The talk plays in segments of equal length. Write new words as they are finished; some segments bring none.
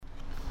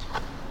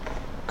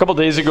couple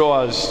days ago,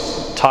 I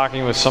was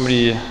talking with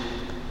somebody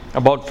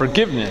about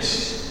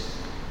forgiveness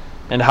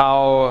and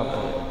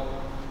how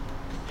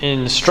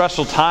in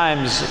stressful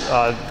times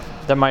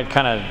that might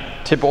kind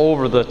of tip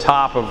over the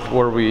top of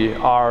where we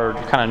are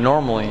kind of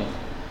normally. You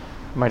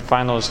might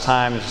find those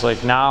times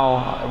like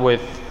now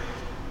with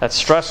that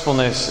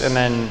stressfulness and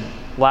then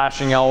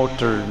lashing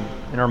out or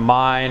in our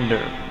mind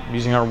or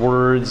using our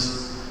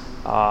words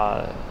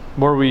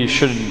where we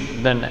should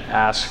then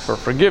ask for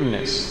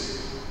forgiveness.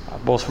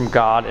 Both from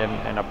God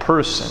and a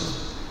person.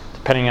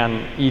 Depending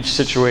on each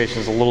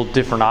situation is a little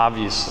different,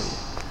 obviously.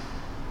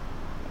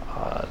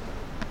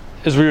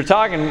 As we were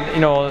talking,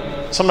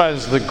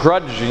 sometimes the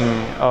grudging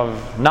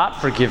of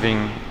not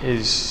forgiving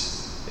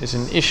is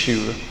an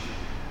issue.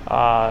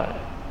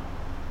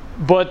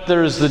 But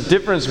there's the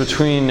difference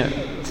between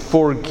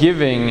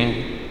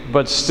forgiving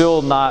but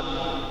still not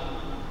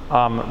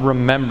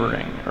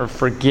remembering or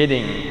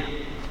forgetting.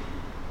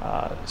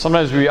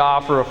 Sometimes we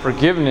offer a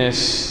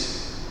forgiveness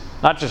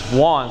not just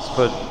once,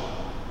 but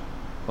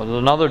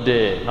another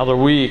day, another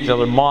week,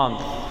 another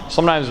month.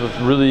 Sometimes when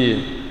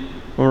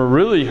we're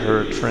really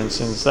hurt, for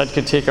instance, that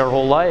could take our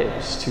whole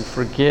lives to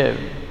forgive.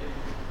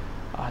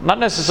 Not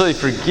necessarily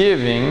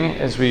forgiving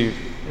as we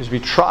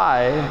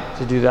try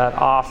to do that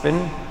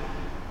often,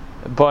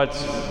 but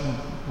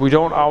we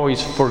don't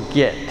always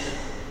forget.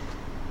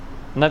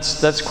 And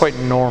that's quite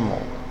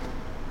normal.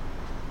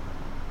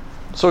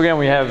 So again,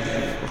 we have,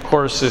 of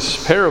course,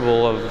 this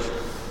parable of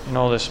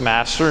this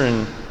master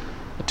and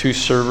the two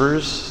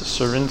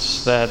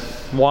servants, that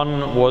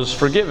one was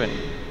forgiven.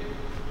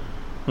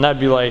 And that'd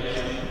be like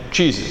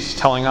Jesus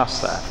telling us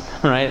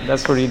that, right?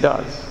 That's what he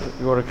does.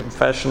 We go to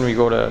confession, we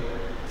go to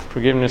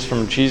forgiveness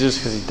from Jesus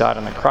because he died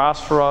on the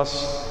cross for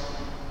us.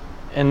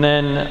 And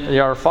then the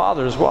Our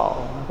Father as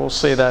well. We'll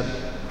say that,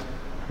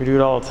 we do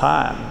it all the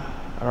time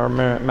at our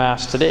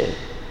Mass today.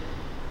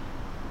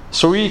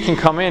 So we can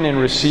come in and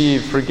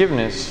receive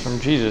forgiveness from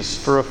Jesus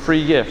for a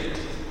free gift,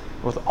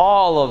 with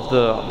all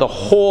of the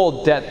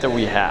whole debt that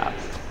we have.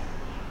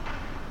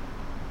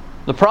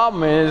 The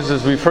problem is,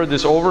 as we've heard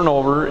this over and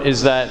over,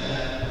 is that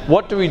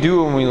what do we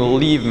do when we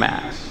leave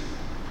Mass?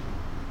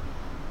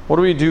 What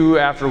do we do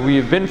after we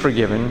have been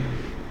forgiven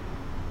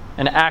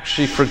and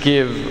actually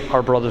forgive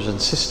our brothers and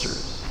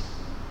sisters?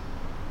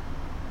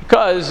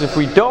 Because if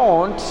we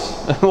don't,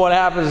 what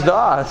happens to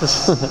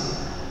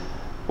us?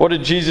 What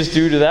did Jesus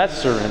do to that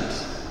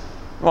servant?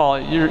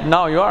 Well,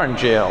 now you are in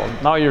jail.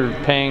 Now you're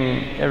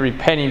paying every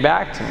penny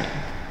back to me.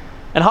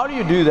 And how do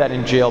you do that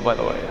in jail, by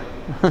the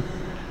way?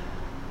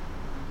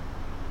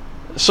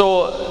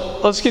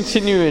 So let's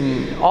continue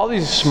in all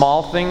these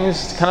small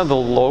things, kind of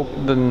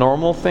the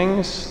normal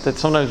things that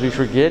sometimes we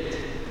forget,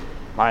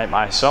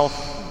 myself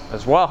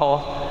as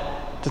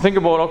well, to think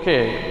about,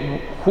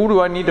 okay, who do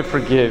I need to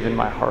forgive in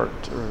my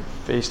heart or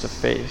face to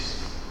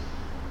face?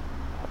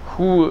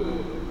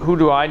 Who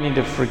do I need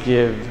to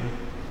forgive?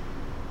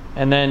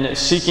 And then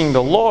seeking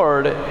the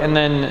Lord, and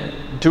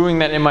then doing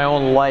that in my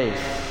own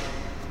life.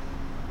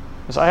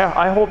 Because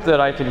I hope that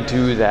I can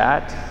do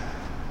that.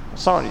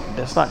 That's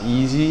not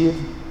easy.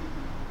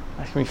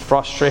 That can be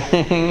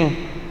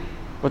frustrating.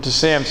 But to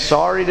say I'm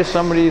sorry to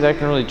somebody, that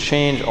can really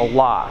change a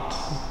lot.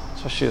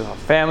 Especially a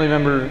family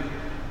member, a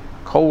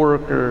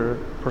co-worker,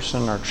 a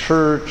person in our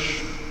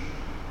church,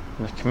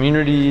 in the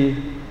community.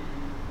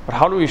 But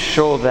how do we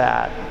show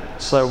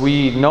that so that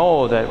we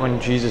know that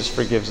when Jesus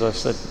forgives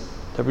us,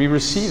 that we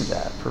receive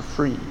that for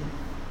free?